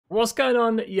What's going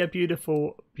on, you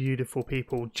beautiful, beautiful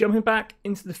people? Jumping back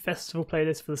into the festival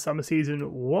playlist for the summer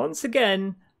season once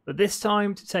again, but this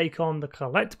time to take on the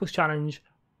Collectibles Challenge,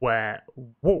 where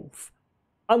Wolf,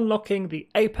 unlocking the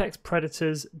Apex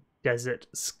Predators Desert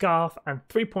Scarf, and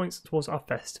 3 points towards our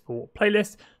festival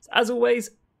playlist. So as always,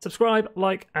 subscribe,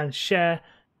 like, and share.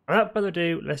 Without further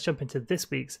ado, let's jump into this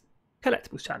week's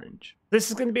Collectibles Challenge. This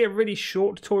is going to be a really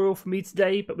short tutorial for me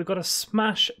today, but we've got to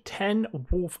smash 10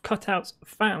 wolf cutouts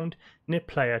found near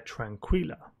playa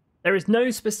Tranquila. There is no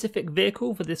specific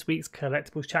vehicle for this week's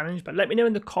Collectibles Challenge, but let me know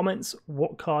in the comments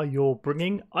what car you're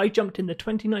bringing. I jumped in the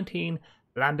 2019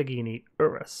 Lamborghini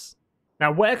Urus.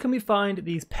 Now, where can we find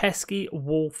these pesky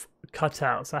wolf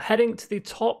cutouts? Now, heading to the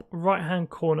top right hand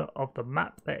corner of the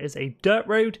map, there is a dirt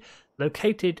road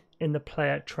located in the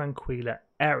playa Tranquila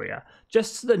area.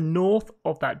 Just to the north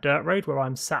of that dirt road where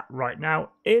I'm sat right now,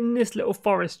 in this little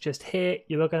forest just here,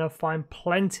 you are going to find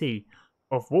plenty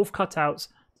of wolf cutouts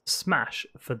to smash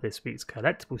for this week's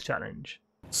Collectibles Challenge.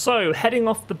 So, heading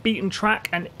off the beaten track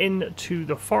and into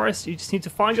the forest, you just need to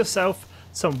find yourself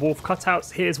some wolf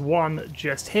cutouts. Here's one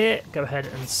just here. Go ahead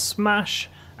and smash.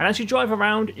 And as you drive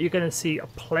around, you're going to see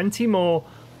plenty more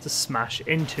to smash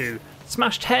into.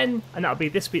 Smash 10, and that'll be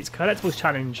this week's Collectibles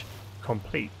Challenge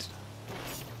complete.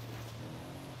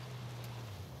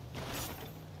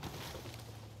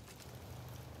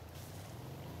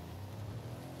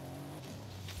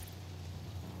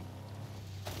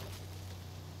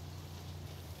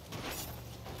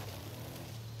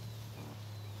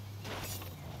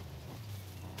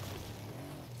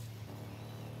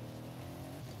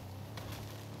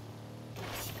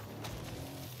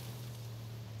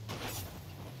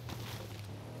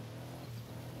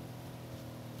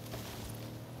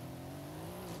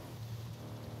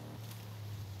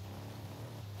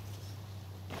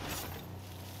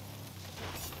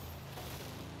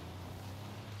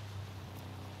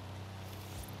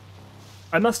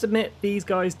 I must admit, these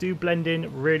guys do blend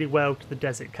in really well to the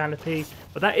desert canopy,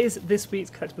 but that is this week's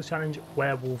Collectibles Challenge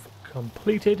Werewolf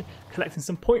completed, collecting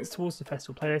some points towards the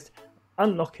festival playlist,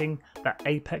 unlocking that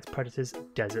Apex Predators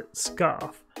Desert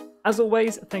Scarf. As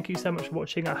always, thank you so much for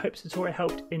watching. I hope this tutorial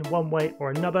helped in one way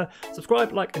or another.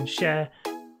 Subscribe, like, and share.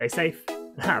 Stay safe,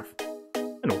 and have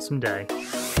an awesome day.